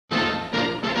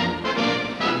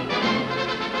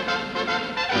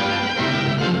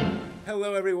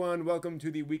everyone. Welcome to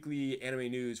the weekly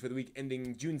anime news for the week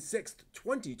ending June 6th,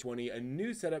 2020. A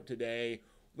new setup today.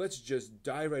 Let's just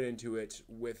dive right into it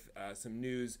with some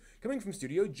news coming from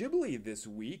Studio Ghibli this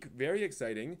week. Very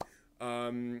exciting.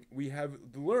 We have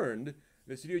learned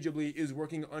that Studio Ghibli is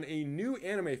working on a new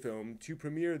anime film to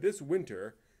premiere this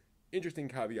winter. Interesting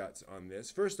caveats on this.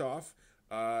 First off,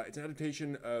 it's an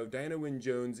adaptation of Diana Wynne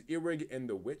Jones' Earwig and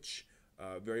the Witch,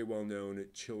 very well-known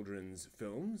children's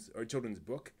films, or children's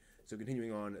book. So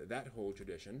continuing on that whole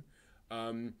tradition.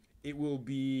 It will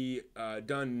be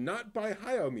done not by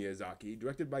Hayao Miyazaki,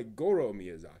 directed by Goro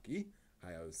Miyazaki,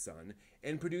 Hayao's son,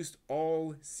 and produced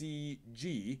all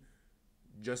CG,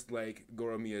 just like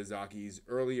Goro Miyazaki's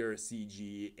earlier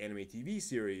CG anime TV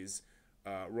series,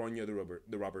 Ronya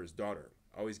the Robber's Daughter.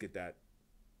 Always get that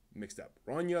mixed up.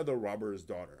 Ronya the Robber's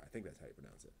Daughter. I think that's how you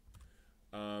pronounce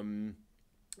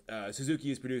it.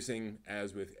 Suzuki is producing,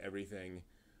 as with everything.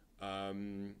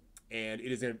 And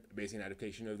it is basically an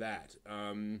adaptation of that.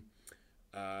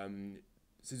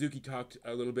 Suzuki talked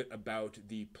a little bit about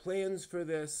the plans for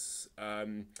this.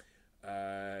 He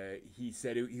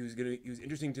said he was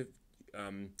interesting to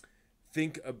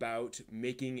think about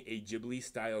making a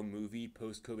Ghibli-style movie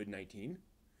post-COVID-19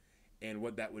 and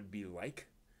what that would be like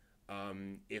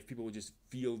if people would just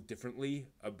feel differently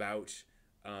about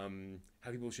how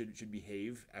people should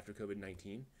behave after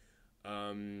COVID-19.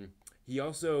 He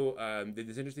also did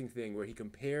this interesting thing where he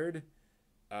compared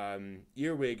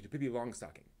Earwig to Pippi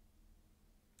Longstocking.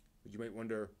 But you might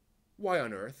wonder, why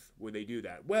on earth would they do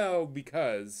that? Well,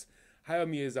 because Hayao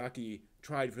Miyazaki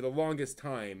tried for the longest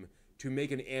time to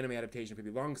make an anime adaptation of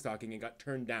Pippi Longstocking and got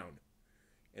turned down.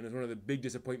 And it was one of the big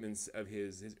disappointments of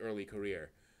his early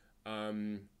career.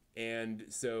 And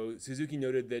so Suzuki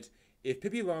noted that if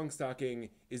Pippi Longstocking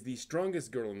is the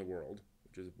strongest girl in the world,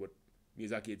 which is what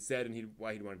Miyazaki had said and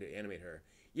why he wanted to animate her,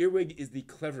 Earwig is the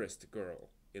cleverest girl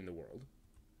in the world.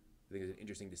 I think it's an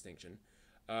interesting distinction.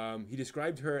 He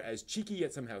described her as cheeky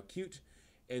yet somehow cute,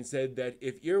 and said that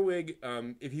if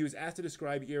he was asked to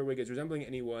describe Earwig as resembling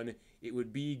anyone, it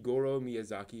would be Goro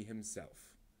Miyazaki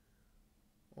himself.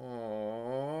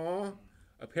 Aww.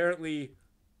 Apparently,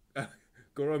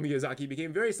 Goro Miyazaki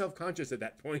became very self-conscious at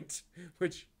that point,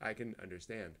 which I can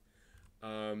understand.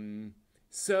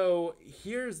 So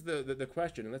here's the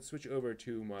question, and let's switch over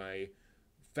to my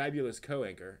fabulous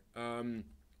co-anchor.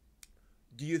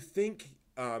 Do you think,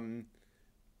 I mean,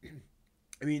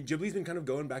 Ghibli's been kind of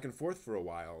going back and forth for a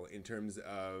while in terms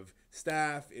of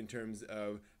staff, in terms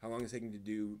of how long it's taking to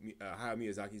do Hayao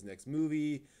Miyazaki's next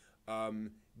movie.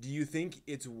 Do you think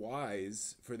it's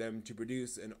wise for them to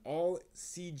produce an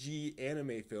all-CG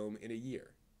anime film in a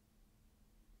year?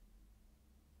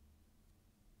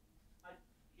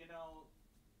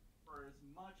 For as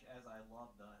much as I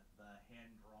love the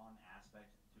hand-drawn aspect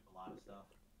to a lot of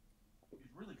stuff, you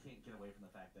really can't get away from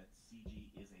the fact that CG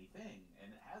is a thing,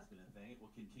 and it has been a thing. It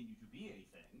will continue to be a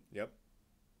thing. Yep.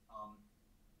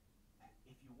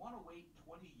 If you want to wait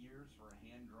 20 years for a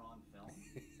hand-drawn film,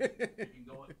 you can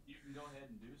go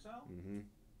ahead and do so. Mm-hmm.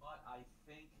 But I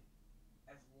think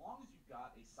as long as you've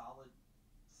got a solid,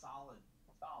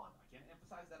 I can't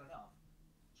emphasize that enough,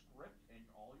 script and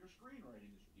all your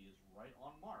screenwriting is right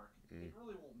on mark, it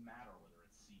really won't matter whether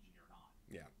it's CG or not.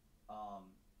 Yeah.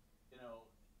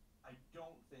 I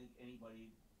don't think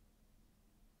anybody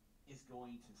is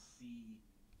going to see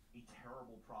a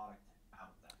terrible product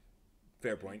out of that.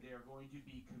 Fair point. They are going to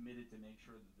be committed to make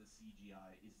sure that the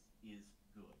CGI is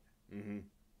good. Mm-hmm.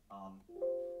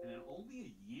 And in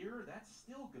only a year, that's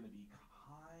still going to be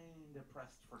kind of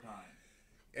pressed for time.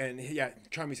 And yeah,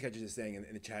 Charmy Sketches is saying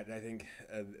in the chat, and I think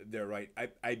they're right.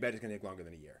 I bet it's going to take longer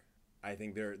than a year. I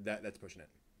think that's pushing it.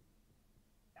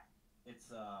 Yeah, it's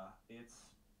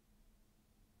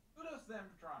kudos to them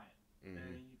for trying. Mm-hmm. I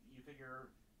mean, you figure,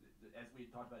 as we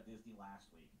talked about Disney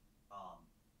last week,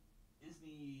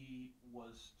 Disney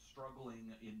was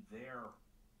struggling in their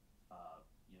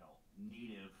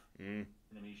native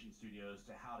animation studios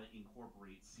to how to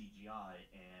incorporate CGI,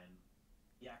 and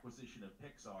the acquisition of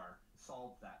Pixar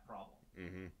solved that problem.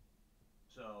 Mm-hmm.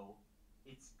 So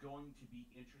it's going to be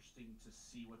interesting to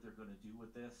see what they're going to do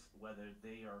with this, whether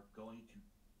they are going to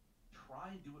try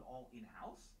and do it all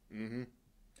in-house. Mm-hmm.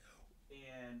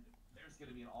 And there's going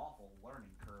to be an awful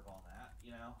learning curve on that,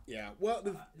 Yeah. Well,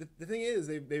 the thing is,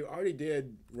 they already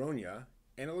did Ronya,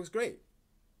 and it looks great.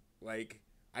 Like,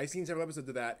 I've seen several episodes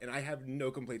of that, and I have no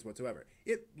complaints whatsoever.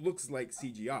 It looks like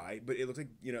CGI, but it looks like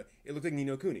it looks like Ni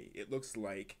no Kuni. It looks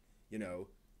like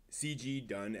CG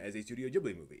done as a Studio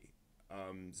Ghibli movie.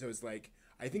 So it's like,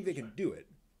 I think they can do it.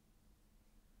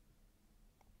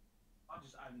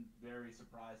 I I'm very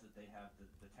surprised that they have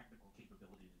the technical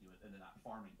capability to do it, and they're not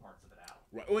farming parts of it out.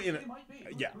 Right. Well, They might be.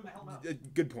 yeah. Who the hell knows?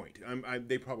 Good point.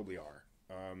 They probably are.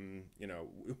 You know,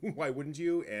 why wouldn't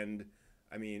you? And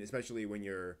I mean, especially when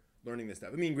you're learning this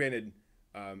stuff. I mean, granted,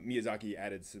 Miyazaki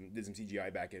did some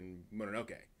CGI back in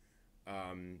Mononoke,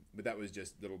 but that was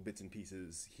just little bits and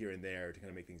pieces here and there to kind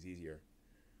of make things easier.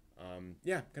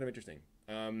 Yeah, kind of interesting.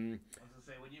 I was gonna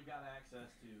say, when you've got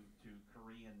access to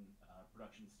Korean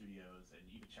production studios and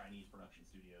even Chinese production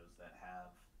studios that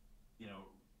have, you know,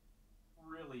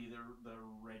 really they're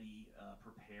ready,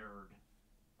 prepared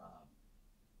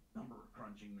number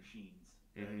crunching machines.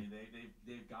 I mean,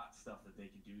 they've got stuff that they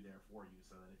can do there for you,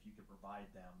 so that if you could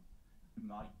provide them, you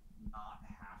might not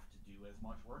have to do as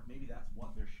much work. Maybe that's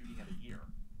what they're shooting at a year,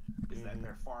 is that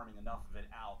they're farming enough of it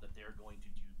out that they're going to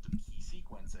do the key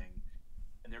sequencing,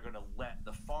 and they're going to let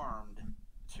the farmed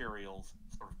materials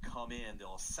sort of come in,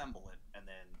 they'll assemble it, and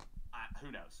then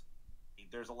who knows?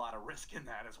 There's a lot of risk in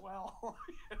that as well.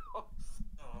 You know?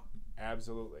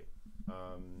 Absolutely.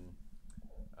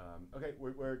 Okay,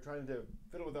 we're trying to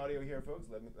fiddle with audio here, folks.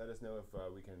 Let us know if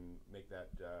we can make that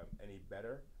any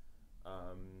better.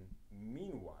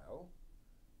 Meanwhile,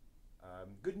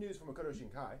 good news from Makoto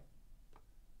Shinkai.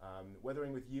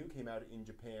 Weathering with You came out in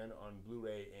Japan on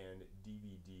Blu-ray and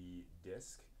DVD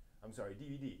disc. I'm sorry,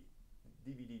 DVD.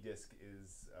 DVD disc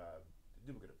is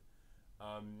duplicative.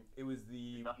 It was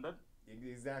the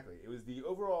exactly. It was the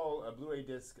overall Blu-ray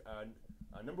disc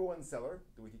 #1 seller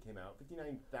the week it came out.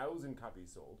 59,000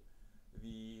 copies sold.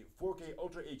 The 4K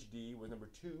Ultra HD was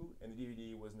 #2, and the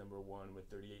DVD was #1 with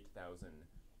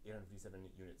 38,857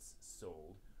 units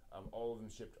sold. All of them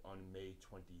shipped on May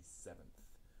 27th.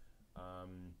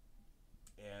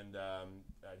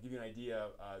 To give you an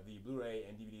idea, the Blu-ray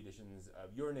and DVD editions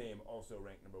of Your Name also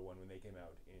ranked #1 when they came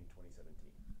out in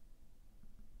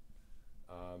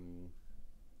 2017.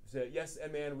 So yes,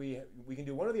 and man, we can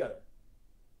do one or the other.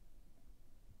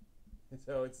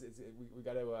 So we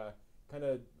got to kind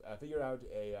of figure out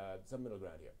some middle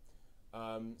ground here.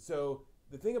 So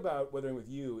the thing about Weathering with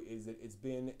You is that it's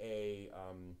been a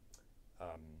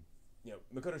you know,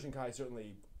 Makoto Shinkai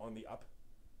certainly on the up.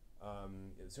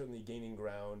 Certainly gaining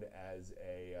ground as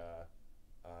a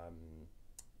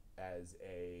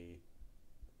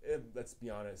let's be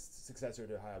honest, successor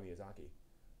to Hayao Miyazaki.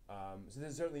 So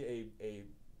this is certainly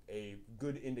a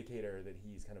good indicator that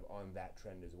he's kind of on that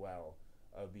trend as well,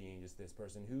 of being just this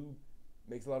person who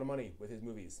makes a lot of money with his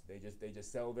movies. They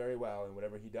just sell very well, and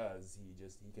whatever he does,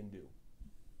 he can do.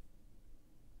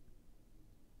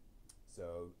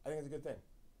 So I think it's a good thing.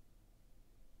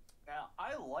 Now,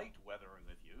 I liked Weathering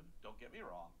with You. Don't get me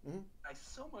wrong. Mm-hmm. I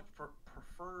so much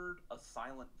preferred a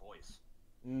silent voice.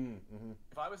 Mm-hmm.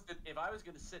 If I was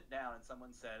going to sit down and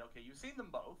someone said, "Okay, you've seen them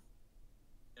both.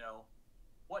 You know,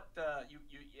 what you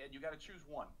got to choose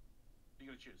one. You're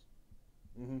going to choose."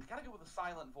 Mm-hmm. I got to go with a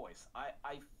silent voice.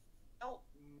 I felt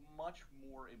much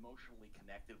more emotionally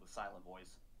connected with silent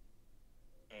voice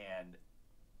and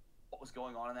what was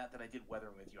going on in that than I did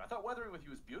Weathering with You. I thought Weathering with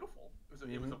You was beautiful. It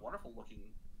was a wonderful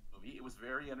looking movie. It was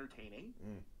very entertaining.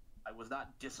 I was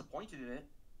not disappointed in it.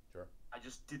 Sure. I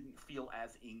just didn't feel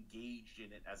as engaged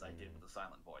in it as I did with the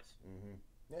silent voice.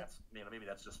 Yeah. Maybe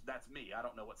that's me. I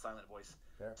don't know what silent voice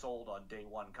Fair. sold on day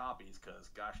one copies, because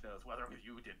gosh knows Weathering with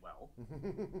You did well.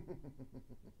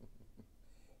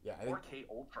 Yeah, I think 4K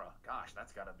Ultra. Gosh,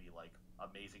 that's got to be like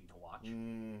amazing to watch.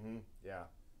 Yeah,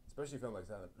 especially a film like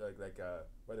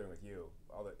Weathering with You,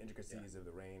 all the intricacies of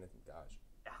the rain. Gosh.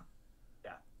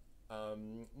 Yeah.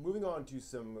 Moving on to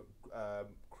some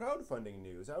crowdfunding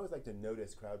news. I always like to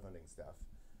notice crowdfunding stuff.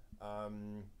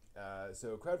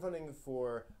 So crowdfunding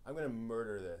for, I'm going to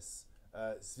murder this,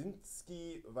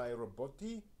 Svinsky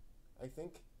Vyroboti, I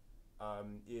think,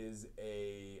 is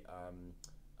a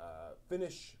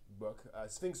Finnish book.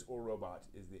 Sphinx or Robot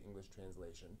is the English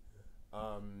translation.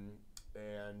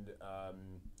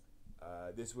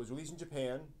 This was released in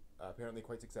Japan, apparently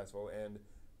quite successful, and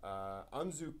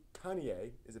Anzu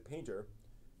Kanye is a painter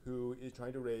who is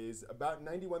trying to raise about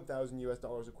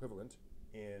 $91,000 equivalent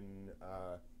in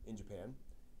Japan,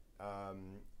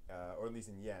 or at least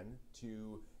in yen,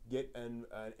 to get an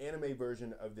anime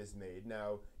version of this made.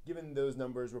 Now, given those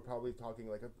numbers, we're probably talking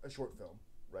like a short film,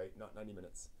 right? Not 90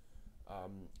 minutes.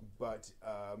 But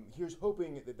here's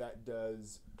hoping that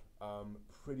does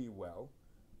pretty well.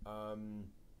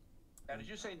 Now, did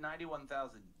you say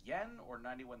 91,000 yen or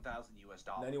 91,000 US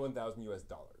dollars? 91,000 US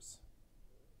dollars.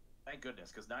 Thank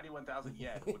goodness, because 91,000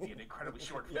 yen would be an incredibly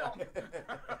short film.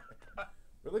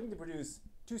 We're looking to produce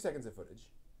 2 seconds of footage.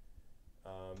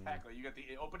 Exactly. You got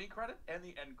the opening credit and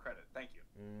the end credit. Thank you.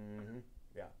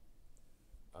 Yeah.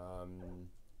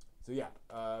 So So yeah,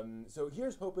 so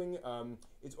here's hoping.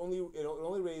 It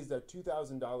only raised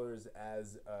 $2,000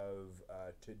 as of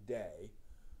today.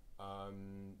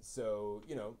 So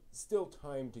still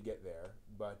time to get there,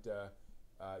 but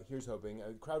here's hoping.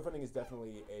 Crowdfunding is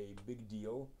definitely a big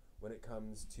deal when it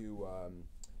comes to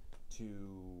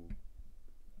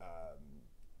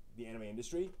the anime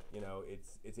industry.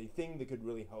 It's a thing that could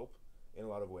really help in a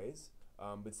lot of ways,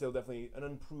 but still definitely an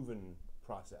unproven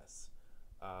process.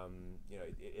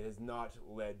 It has not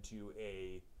led to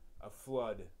a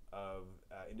flood of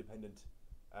independent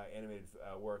animated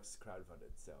works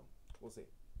crowdfunded. So we'll see.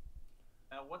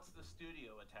 Now, what's the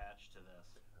studio attached to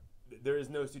this? There is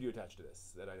no studio attached to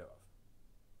this that I know of.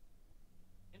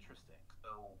 Interesting.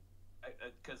 So,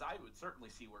 because I would certainly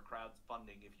see where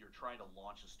crowdfunding, if you're trying to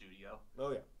launch a studio,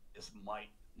 Oh yeah. this might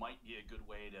be a good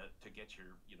way to get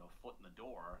your foot in the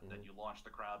door. Mm-hmm. That you launch the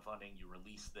crowdfunding, you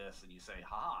release this, and you say,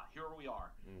 "Ha! Here we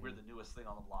are. Mm-hmm. We're the newest thing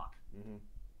on the block." Mm-hmm.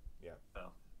 Yeah.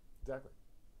 So. Exactly.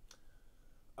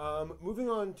 Moving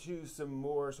on to some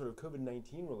more sort of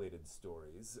COVID-19 related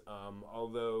stories,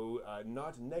 although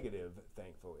not negative,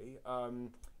 thankfully.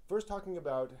 First, talking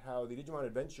about how the Digimon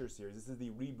Adventure series, this is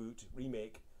the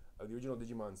remake of the original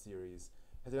Digimon series,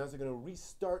 has announced they're going to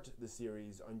restart the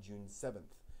series on June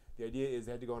 7th. The idea is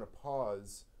they had to go on a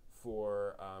pause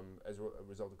for, as a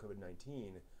result of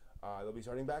COVID-19. They'll be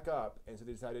starting back up, and so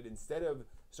they decided instead of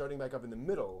starting back up in the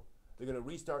middle, they're going to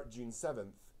restart June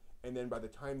 7th, and then by the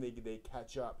time they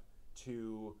catch up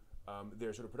to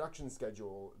their sort of production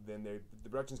schedule, then the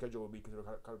production schedule will be sort of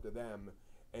caught up to them,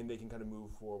 and they can kind of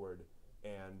move forward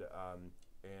and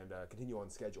continue on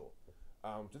schedule. So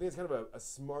I think it's kind of a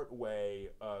smart way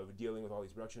of dealing with all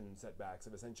these production setbacks,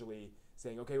 of essentially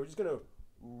saying, okay, we're just going to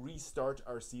restart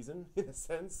our season, in a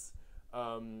sense,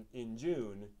 in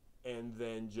June, and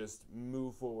then just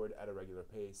move forward at a regular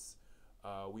pace.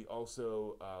 We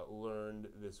also learned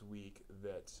this week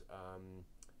that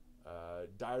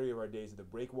Diary of Our Days of the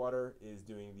Breakwater is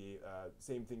doing the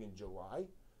same thing in July.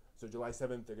 So July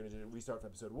 7th, they're going to restart from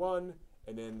episode 1,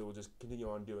 and then they'll just continue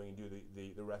on do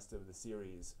the rest of the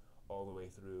series all the way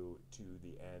through to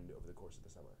the end over the course of the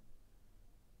summer.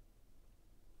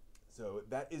 So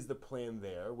that is the plan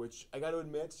there, which I got to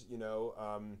admit,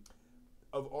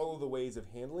 of all of the ways of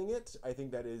handling it, I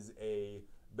think that is a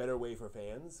better way for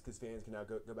fans, because fans can now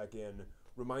go back in,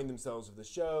 remind themselves of the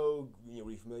show,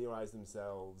 refamiliarize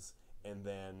themselves, and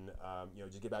then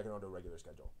just get back onto a regular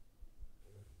schedule.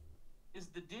 Is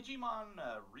the Digimon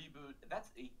reboot?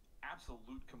 That's a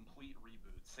absolute complete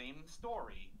reboot. Same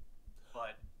story,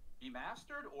 but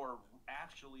remastered or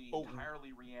actually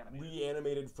entirely reanimated?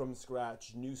 Reanimated from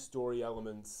scratch, new story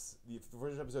elements. The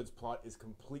first episode's plot is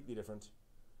completely different.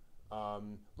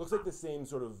 Looks like the same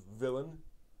sort of villain,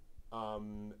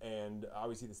 and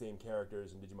obviously the same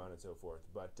characters in Digimon and so forth.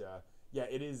 But yeah,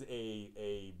 it is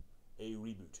a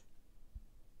reboot.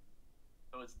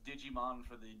 So it's Digimon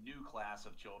for the new class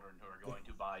of children who are going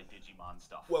to buy Digimon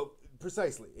stuff. Well,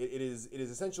 precisely. It is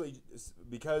essentially,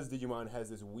 because Digimon has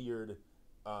this weird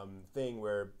thing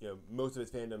where most of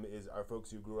its fandom are folks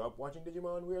who grew up watching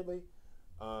Digimon. Weirdly,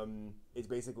 it's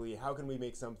basically, how can we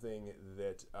make something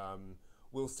that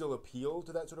will still appeal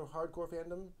to that sort of hardcore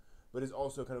fandom, but is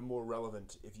also kind of more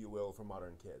relevant, if you will, for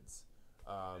modern kids.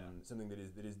 Something that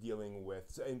is dealing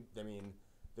with. I mean,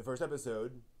 the first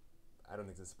episode, I don't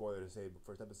think it's a spoiler to say, but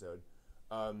first episode,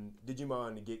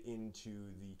 Digimon get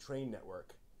into the train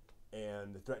network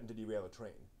and threaten to derail a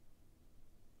train.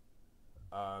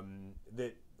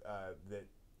 That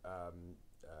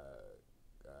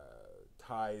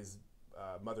Ty's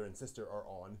mother and sister are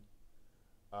on.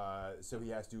 So he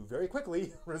has to very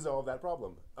quickly resolve that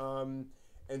problem.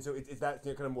 And so it's that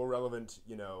kind of more relevant,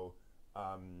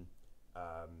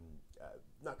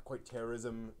 not quite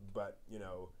terrorism, but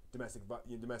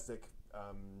domestic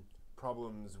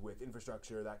problems with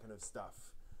infrastructure, that kind of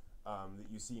stuff, that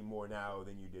you see more now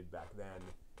than you did back then,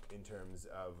 in terms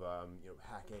of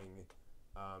hacking,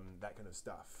 that kind of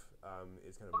stuff.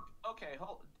 Is kind of okay.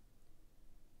 Hold.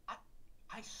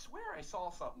 I swear I saw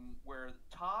something where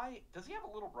Ty, does he have a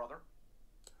little brother?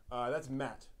 That's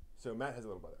Matt. So Matt has a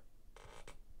little brother.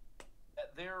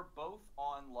 They're both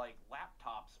on like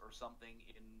laptops or something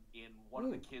in one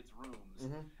of the kids'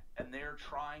 rooms, and they're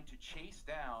trying to chase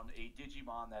down a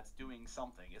Digimon that's doing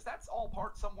something. Is that all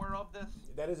part somewhere of this?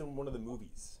 That is in one of the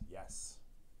movies. Yes.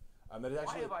 That is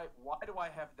actually. Why do I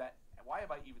have that? Why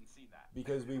have I even seen that?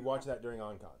 Because we watched that during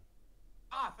OnCon.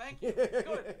 Ah, thank you.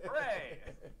 Good. Hooray!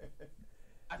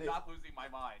 I'm not losing my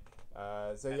mind.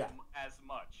 As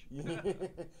much.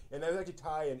 And that was actually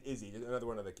Ty and Izzy, another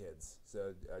one of the kids.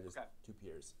 So just two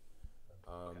peers.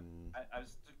 I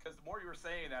was, because the more you were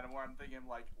saying that, the more I'm thinking,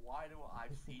 like, why do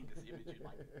I've seen this image in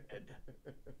my head?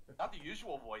 Not the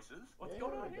usual voices. What's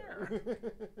going on here?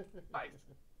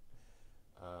 Nice.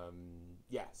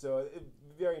 Yeah, so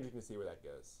very interesting to see where that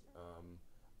goes.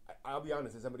 I'll be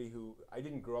honest, as somebody who I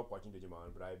didn't grow up watching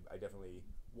Digimon, but I definitely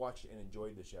watched and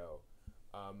enjoyed the show.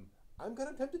 I'm kind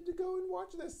of tempted to go and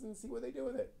watch this and see what they do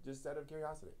with it, just out of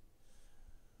curiosity.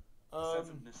 Sense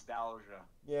of nostalgia.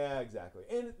 Yeah, exactly.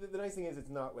 And the nice thing is, it's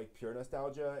not like pure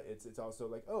nostalgia. It's also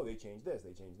like, oh, they changed this,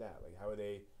 they changed that. Like, how are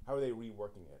they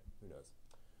reworking it? Who knows?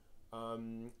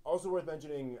 Also worth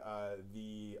mentioning,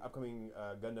 the upcoming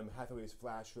Gundam Hathaway's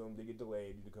Flash film did get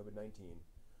delayed due to COVID-19.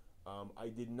 I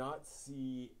did not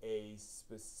see a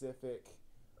specific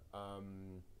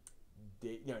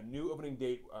date. New opening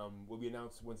date will be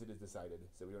announced once it is decided.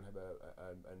 So we don't have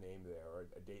a name there or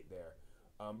a date there.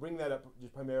 Bring that up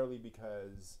just primarily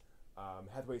because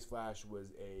Hathaway's Flash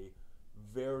was a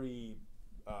very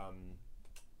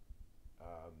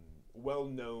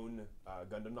well-known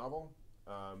Gundam novel,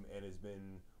 and has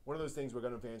been one of those things where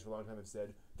Gundam fans for a long time have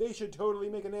said they should totally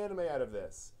make an anime out of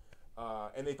this,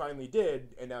 and they finally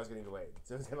did, and now it's getting delayed.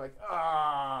 So it's kind of like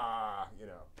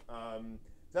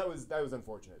that was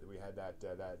unfortunate that we had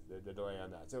the delay on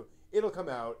that. So it'll come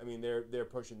out. I mean, they're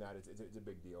pushing that. It's a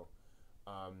big deal.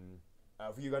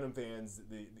 For you Gundam fans,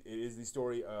 it is the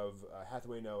story of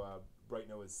Hathaway Noah, Bright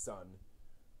Noah's son,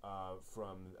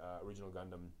 from original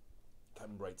Gundam,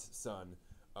 Captain Bright's son,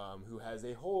 who has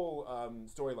a whole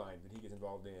storyline that he gets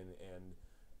involved in and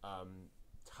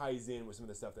ties in with some of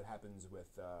the stuff that happens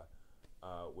with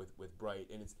Bright,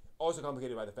 and it's also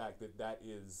complicated by the fact that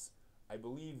is, I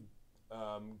believe,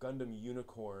 Gundam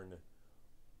Unicorn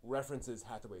references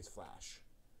Hathaway's Flash.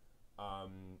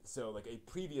 So like a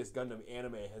previous Gundam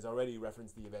anime has already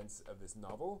referenced the events of this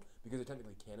novel because they're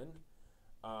technically canon.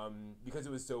 Because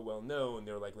it was so well known,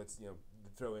 they were like, let's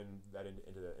throw in that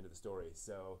into the story.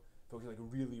 So folks are like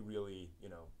really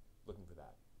looking for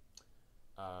that.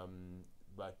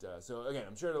 So again,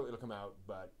 I'm sure it'll come out,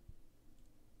 but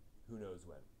who knows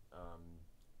when?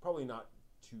 Probably not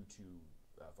too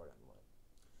far down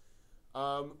the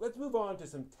line. Let's move on to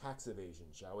some tax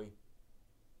evasion, shall we?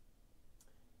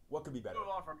 What could be better? Move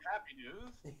on from happy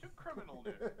news to criminal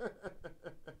news.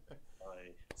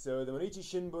 So the Mainichi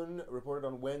Shimbun reported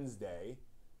on Wednesday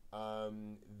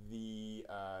and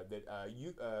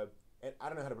I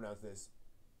don't know how to pronounce this,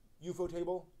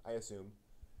 Ufotable, I assume,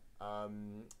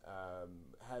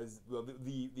 has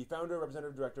the founder,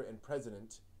 representative director, and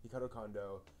president Hikaru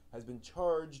Kondo has been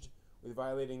charged with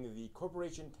violating the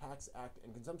Corporation Tax Act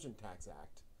and Consumption Tax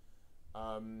Act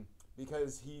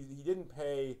because he didn't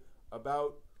pay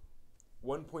about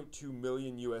 $1.2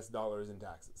 million in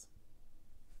taxes,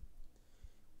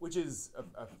 which is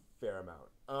a fair amount.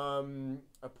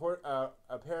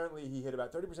 Apparently, he hid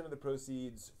about 30% of the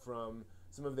proceeds from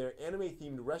some of their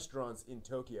anime-themed restaurants in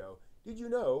Tokyo. Did you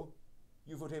know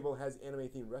Ufotable has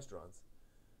anime-themed restaurants?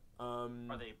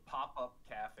 Are they pop-up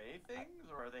cafe things,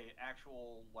 or are they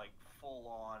actual, like,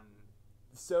 full-on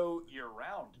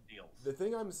year-round deals? The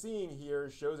thing I'm seeing here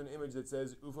shows an image that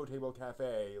says Ufotable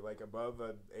Cafe, like above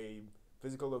a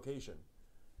physical location.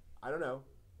 I don't know.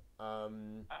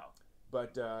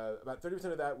 But about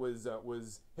 30% of that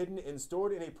was hidden and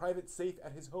stored in a private safe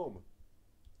at his home,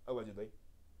 allegedly.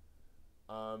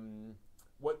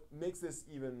 What makes this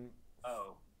even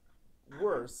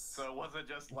worse? So it wasn't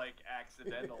just like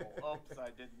accidental. Oops, I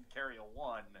didn't carry a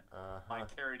 1. I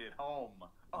carried it home.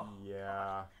 Oh,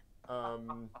 yeah.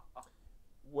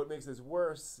 What makes this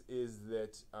worse is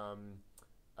that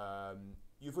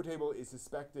Ufotable is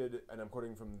suspected, and I'm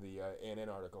quoting from the ANN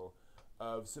article,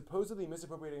 of supposedly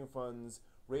misappropriating funds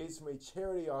raised from a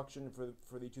charity auction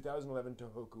for the 2011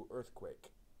 Tohoku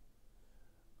earthquake,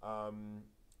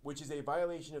 which is a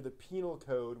violation of the penal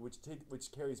code, which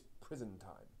carries prison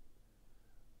time.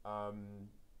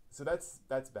 So that's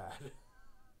bad.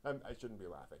 I shouldn't be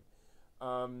laughing.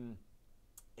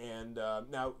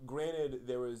 Now, granted,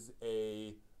 there was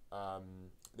an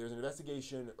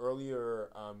investigation earlier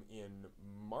in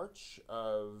March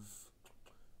of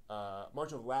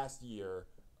last year,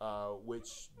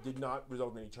 which did not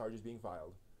result in any charges being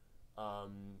filed.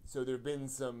 So there have been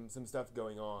some stuff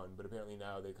going on, but apparently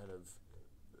now they kind of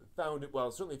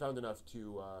certainly found enough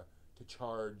to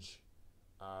charge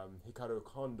Hikaru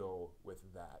Kondo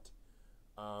with that.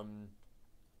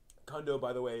 Kondo,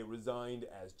 by the way, resigned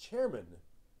as chairman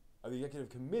of the executive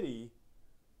committee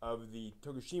of the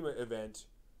Tokushima event,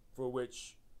 for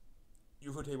which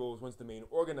Ufotable was once the main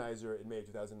organizer in May of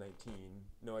 2019.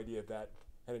 No idea if that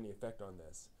had any effect on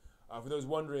this. For those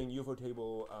wondering,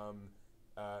 Ufotable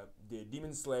did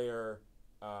Demon Slayer,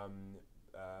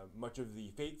 much of the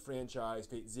Fate franchise,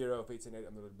 Fate Zero, Fate Stay Night,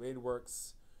 Unlimited Blade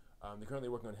Works. They're currently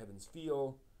working on Heaven's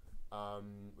Feel,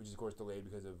 which is of course delayed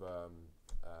because of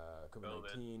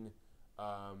COVID-19.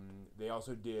 They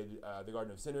also did the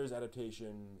Garden of Sinners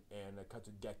adaptation and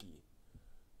Katsugeki.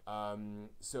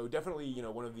 So definitely,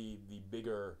 one of the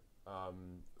bigger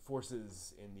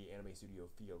forces in the anime studio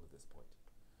field at this point.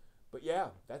 But yeah,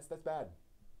 that's bad.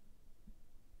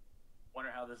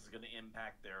 Wonder how this is going to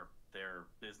impact their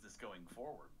business going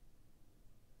forward.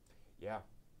 Yeah.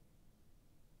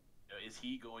 Is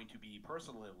he going to be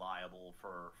personally liable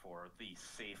for the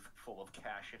safe full of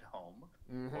cash at home,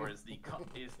 or is the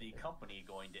company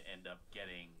going to end up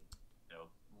getting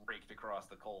raked across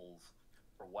the coals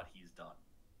for what he's done?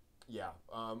 Yeah.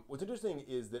 What's interesting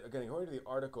is that, again, according to the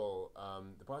article,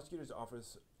 the prosecutor's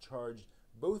office charged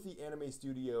both the anime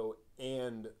studio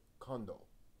and Kondo.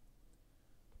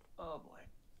 Oh boy.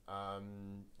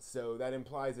 So that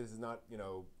implies this is not,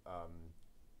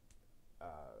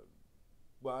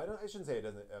 well, I shouldn't say it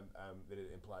doesn't that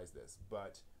it implies this,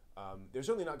 but they're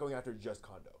certainly not going after just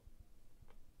Kondo.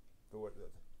 For what?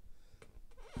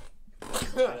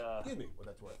 Excuse me. What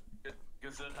that's worth.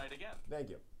 Good night again. Thank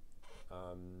you.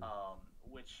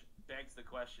 Which begs the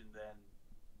question then,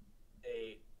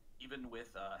 even with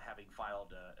having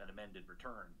filed an amended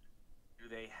return, do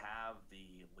they have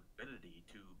the liquidity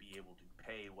to be able to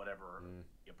pay whatever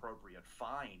the appropriate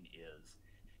fine is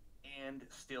and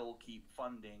still keep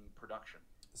funding production?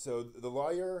 So the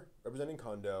lawyer representing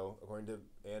Kondo, according to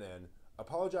ANN,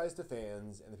 apologized to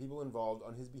fans and the people involved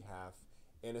on his behalf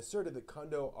and asserted that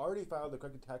Kondo already filed the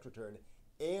corrected tax return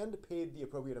and paid the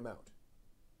appropriate amount.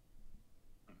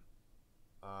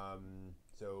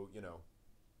 So,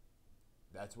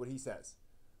 that's what he says.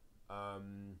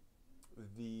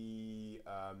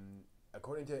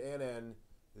 According to ANN,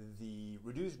 the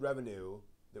reduced revenue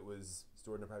that was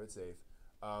stored in a private safe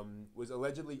was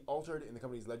allegedly altered in the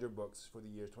company's ledger books for the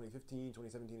years 2015,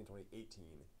 2017, and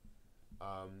 2018,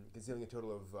 concealing a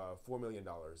total of $4 million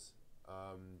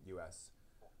US.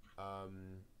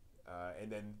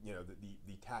 And then,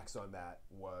 the tax on that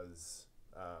was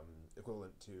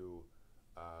equivalent to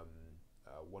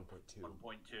 1.2.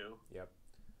 1.2. Yep.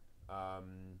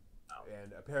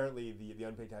 And apparently the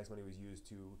unpaid tax money was used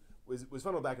to was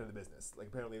funneled back into the business. Like,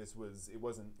 apparently it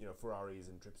wasn't Ferraris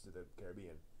and trips to the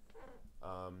Caribbean.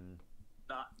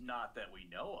 Not that we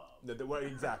know of. Well,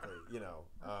 exactly.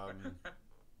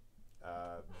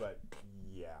 But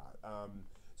yeah.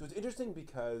 So it's interesting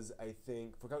because I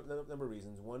think, for a number of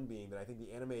reasons, one being that I think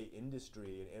the anime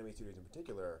industry and anime studios in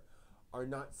particular are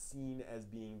not seen as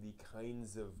being the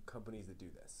kinds of companies that do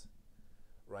this,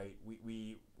 right?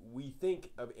 We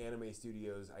think of anime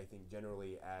studios, I think,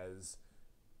 generally as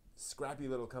scrappy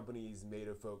little companies made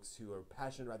of folks who are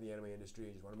passionate about the anime industry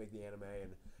and just want to make the anime,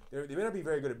 and they may not be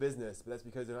very good at business, but that's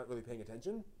because they're not really paying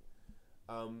attention.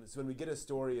 So when we get a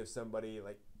story of somebody,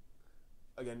 like,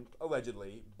 again,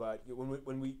 allegedly, but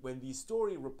when the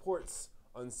story reports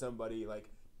on somebody like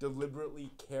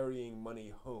deliberately carrying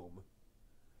money home,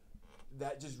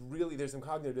 that just really, there's some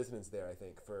cognitive dissonance there, I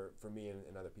think, for me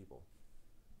and other people.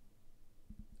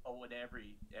 Oh, and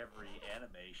every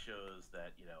anime shows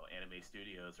that anime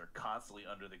studios are constantly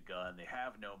under the gun. They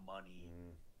have no money.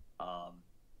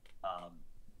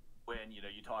 When you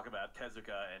talk about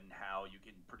Tezuka and how you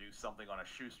can produce something on a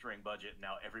shoestring budget,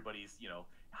 now everybody's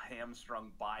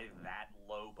hamstrung by that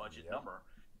low budget number.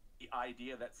 The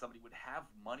idea that somebody would have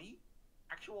money,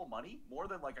 actual money, more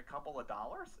than like a couple of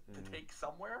dollars to take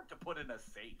somewhere to put in a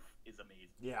safe is amazing.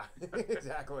 Yeah,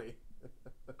 exactly.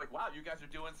 Like, wow, you guys are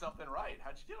doing something right.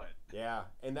 How'd you do it? Yeah,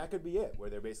 and that could be it, where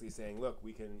they're basically saying, look,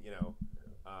 we can,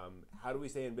 how do we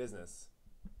stay in business?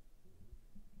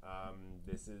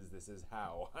 This is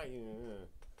how.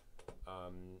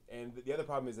 And the other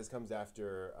problem is this comes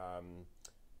after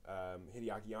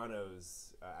Hideaki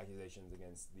Anno's accusations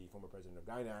against the former president of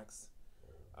Gainax,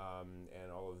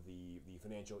 and all of the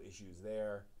financial issues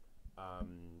there.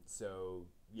 So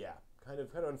yeah, kind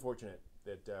of unfortunate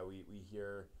that we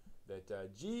hear that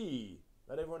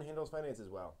not everyone handles finances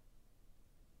well.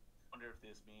 I wonder if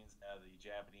this means now the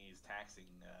Japanese taxing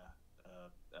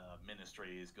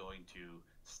ministry is going to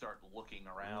start looking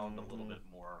around a little bit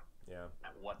more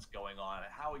at what's going on.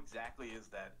 How exactly is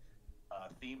that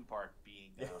theme park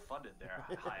being funded there?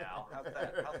 Hi, Al. How's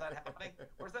that happening?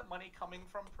 Where's that money coming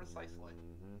from precisely?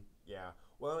 Yeah.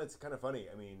 Well, it's kind of funny.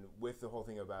 I mean, with the whole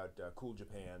thing about Cool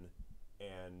Japan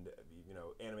and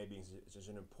anime being such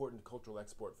an important cultural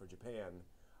export for Japan,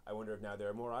 I wonder if now there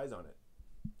are more eyes on it.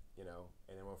 And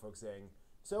there are more folks saying,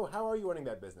 "So, how are you running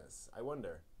that business?" I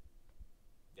wonder.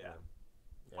 Yeah.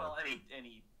 Well,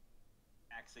 any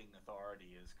taxing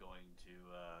authority is going to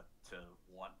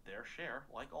want their share,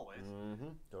 like always.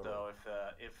 Totally. So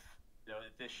if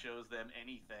if this shows them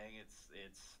anything, it's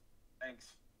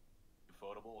thanks,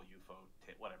 Ufotable,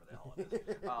 whatever the hell it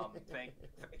is. Thank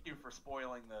you for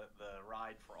spoiling the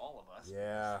ride for all of us.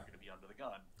 Yeah. We're going to be under the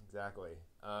gun. Exactly.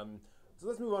 So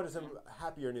let's move on to some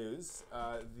happier news.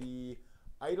 The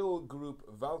idol group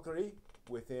Valkyrie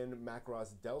within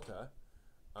Macross Delta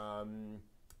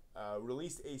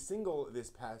released a single this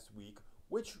past week,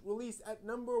 which released at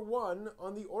 #1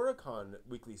 on the Oricon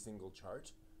weekly single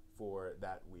chart for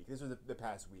that week. This was the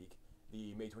past week,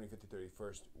 the May 25th to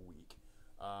 31st week.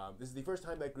 This is the first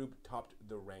time that group topped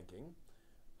the ranking,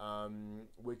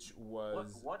 which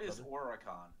was... What is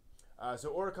Oricon?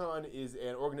 So Oricon is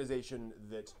an organization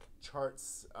that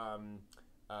charts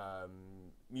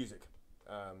music.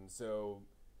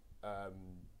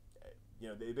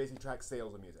 They basically track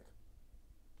sales of music.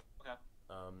 Okay.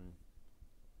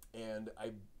 And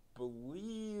I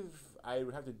believe I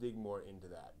would have to dig more into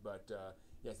that, but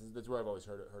yes, that's where I've always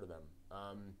heard of them.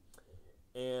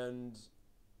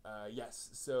 Yes,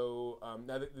 so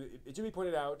now it should be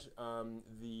pointed out,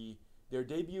 their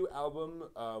debut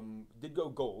album did go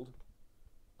gold.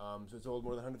 So it sold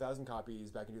more than 100,000 copies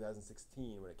back in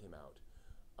 2016 when it came out.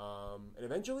 And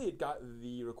eventually it got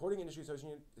the Recording Industry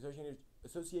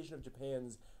Association of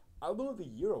Japan's Album of the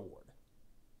Year award.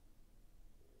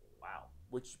 Wow.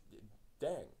 Which,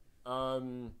 dang.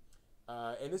 And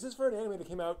this is for an anime that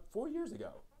came out 4 years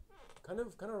ago. Kind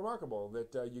of remarkable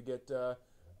that you get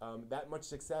that much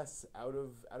success out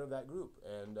of that group.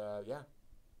 And yeah.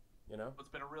 It's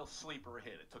been a real sleeper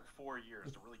hit. It took 4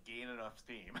 years to really gain enough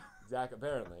steam. Exactly,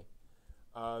 apparently.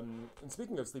 And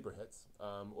speaking of sleeper hits,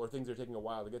 or things that are taking a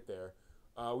while to get there,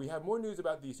 we have more news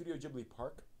about the Studio Ghibli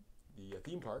Park, the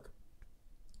theme park.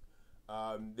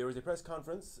 There was a press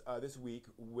conference this week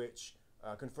which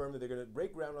confirmed that they're going to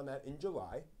break ground on that in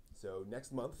July. So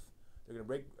next month, they're going to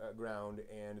break ground,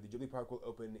 and the Ghibli Park will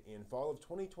open in fall of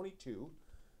 2022.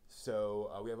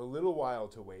 So we have a little while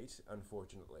to wait,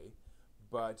 unfortunately.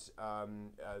 But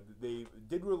they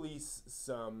did release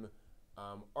some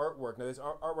artwork. Now, this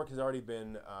artwork has already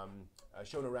been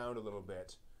shown around a little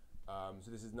bit, so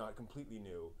this is not completely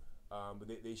new. But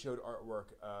they showed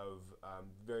artwork of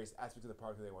various aspects of the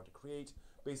park that they want to create,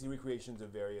 basically recreations of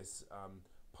various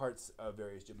parts of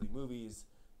various Ghibli movies.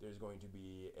 There's going to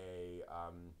be a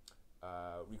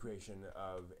recreation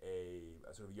of a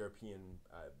sort of European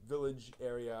village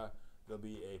area. There'll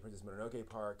be a Princess Mononoke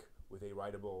park with a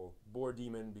rideable boar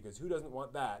demon, because who doesn't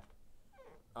want that?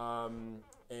 I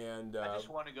just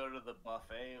want to go to the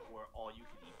buffet where all you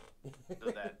can eat,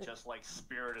 so that just like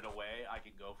Spirited Away, I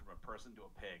can go from a person to a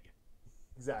pig.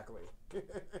 Exactly.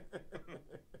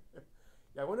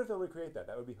 Yeah, I wonder if they'll recreate that.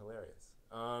 That would be hilarious.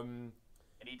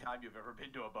 Anytime you've ever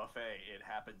been to a buffet, it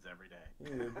happens every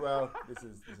day. Well, this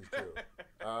is true.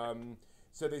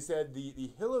 So they said the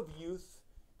Hill of Youth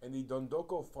and the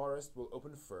Dondoko Forest will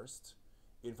open first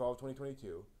in fall of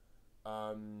 2022.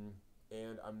 And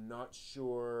I'm not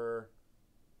sure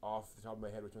off the top of my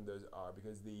head which one those are,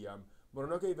 because the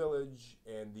Mononoke Village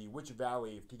and the Witch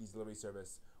Valley of Kiki's Delivery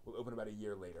Service will open about a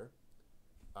year later.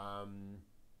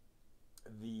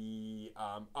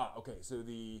 So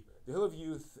the Hill of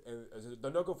Youth and so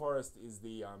Dondoko Forest is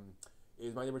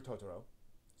My Neighbor Totoro,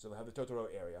 so they'll have the Totoro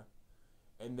area,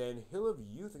 and then Hill of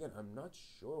Youth again. I'm not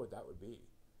sure what that would be.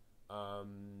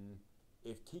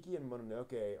 If Kiki and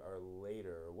Mononoke are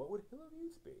later, what would Hill of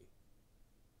Youth be?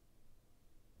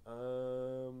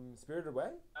 Spirited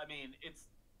Away? I mean, it's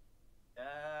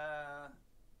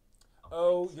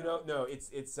no,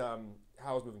 it's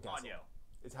Howl's Moving Castle. Ponyo.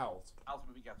 It's Howl's. Howl's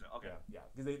Moving Castle. Okay. Yeah,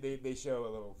 because they show a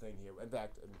little thing here. In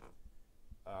fact,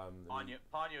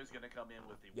 Ponyo's going to come in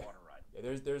with the water ride. Yeah,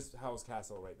 there's Howl's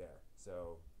Castle right there.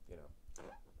 So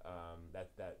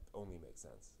that only makes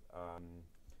sense.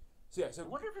 So I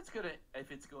wonder if it's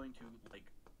going to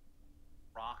like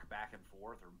rock back and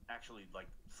forth, or actually like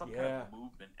some kind of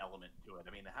movement element to it.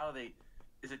 I mean,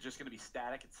 is it just going to be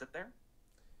static and sit there?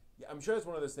 Yeah, I'm sure it's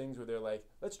one of those things where they're like,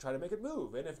 let's try to make it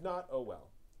move, and if not, oh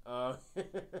well.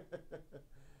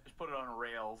 Just put it on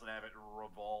rails and have it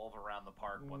revolve around the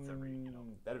park once every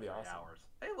that'd be awesome. hours.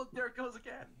 Hey, look, there it goes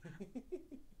again.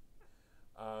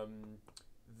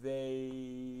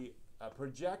 They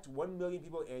project 1 million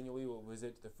people annually will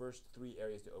visit the first 3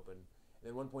 areas to open,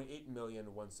 and then 1.8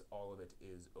 million once all of it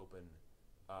is open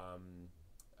a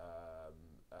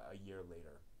year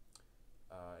later.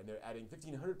 And they're adding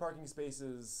 1,500 parking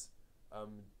spaces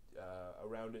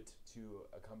around it to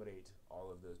accommodate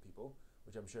all of those people,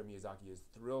 which I'm sure Miyazaki is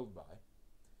thrilled by.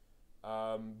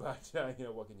 But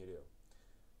what can you do?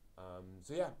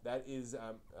 So yeah, that is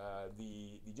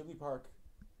the Ghibli Park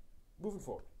moving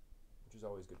forward, which is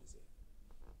always good to see.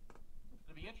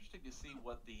 It'll be interesting to see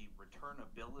what the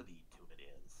returnability to it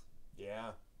is.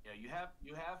 Yeah. You know,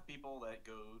 you have people that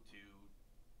go to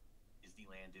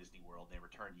Disneyland, Disney World, they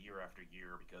return year after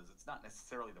year because it's not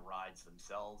necessarily the rides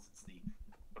themselves, it's the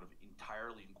sort of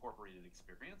entirely incorporated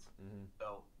experience. Mm-hmm.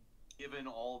 So, given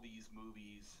all these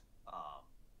movies,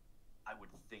 I would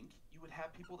think you would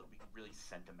have people that would be really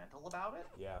sentimental about it.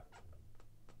 Yeah.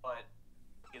 But,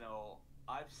 you know,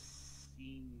 I've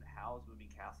seen Howl's Moving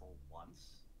Castle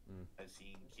once. I've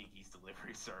seen Kiki's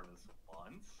Delivery Service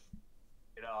once.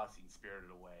 You know, I've seen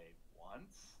Spirited Away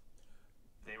once.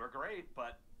 They were great,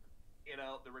 but you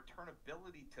know, the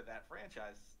returnability to that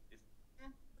franchise is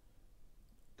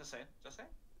just saying.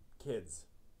 Kids.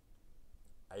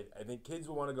 I think kids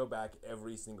will want to go back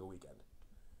every single weekend.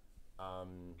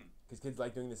 Because kids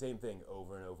like doing the same thing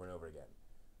over and over and over again.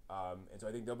 And so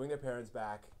I think they'll bring their parents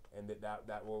back, and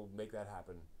that will make that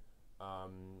happen.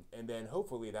 And then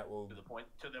hopefully that will to the point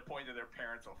that their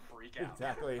parents will freak out.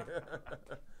 Exactly.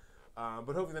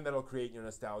 But hopefully then that'll create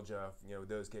nostalgia.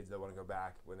 Those kids that want to go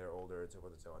back when they're older and so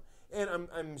forth and so on. And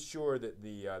I'm sure that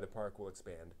the park will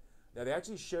expand. Now they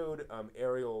actually showed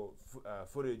aerial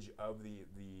footage of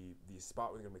the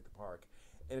spot where they're gonna make the park,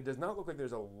 and it does not look like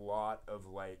there's a lot of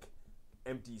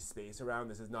empty space around.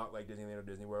 This is not like Disneyland or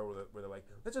Disney World where they're like,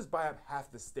 let's just buy up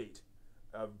half the state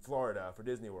of Florida for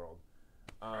Disney World.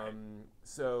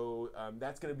 So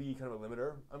that's going to be kind of a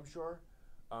limiter, I'm sure.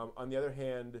 On the other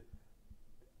hand,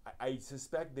 I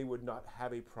suspect they would not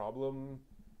have a problem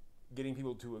getting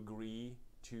people to agree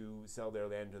to sell their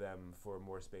land to them for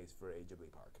more space for a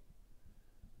Ghibli park.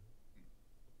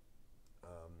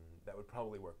 That would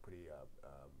probably work pretty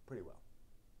well.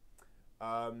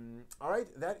 All right,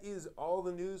 that is all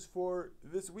the news for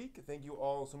this week. Thank you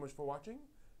all so much for watching.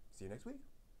 See you next week.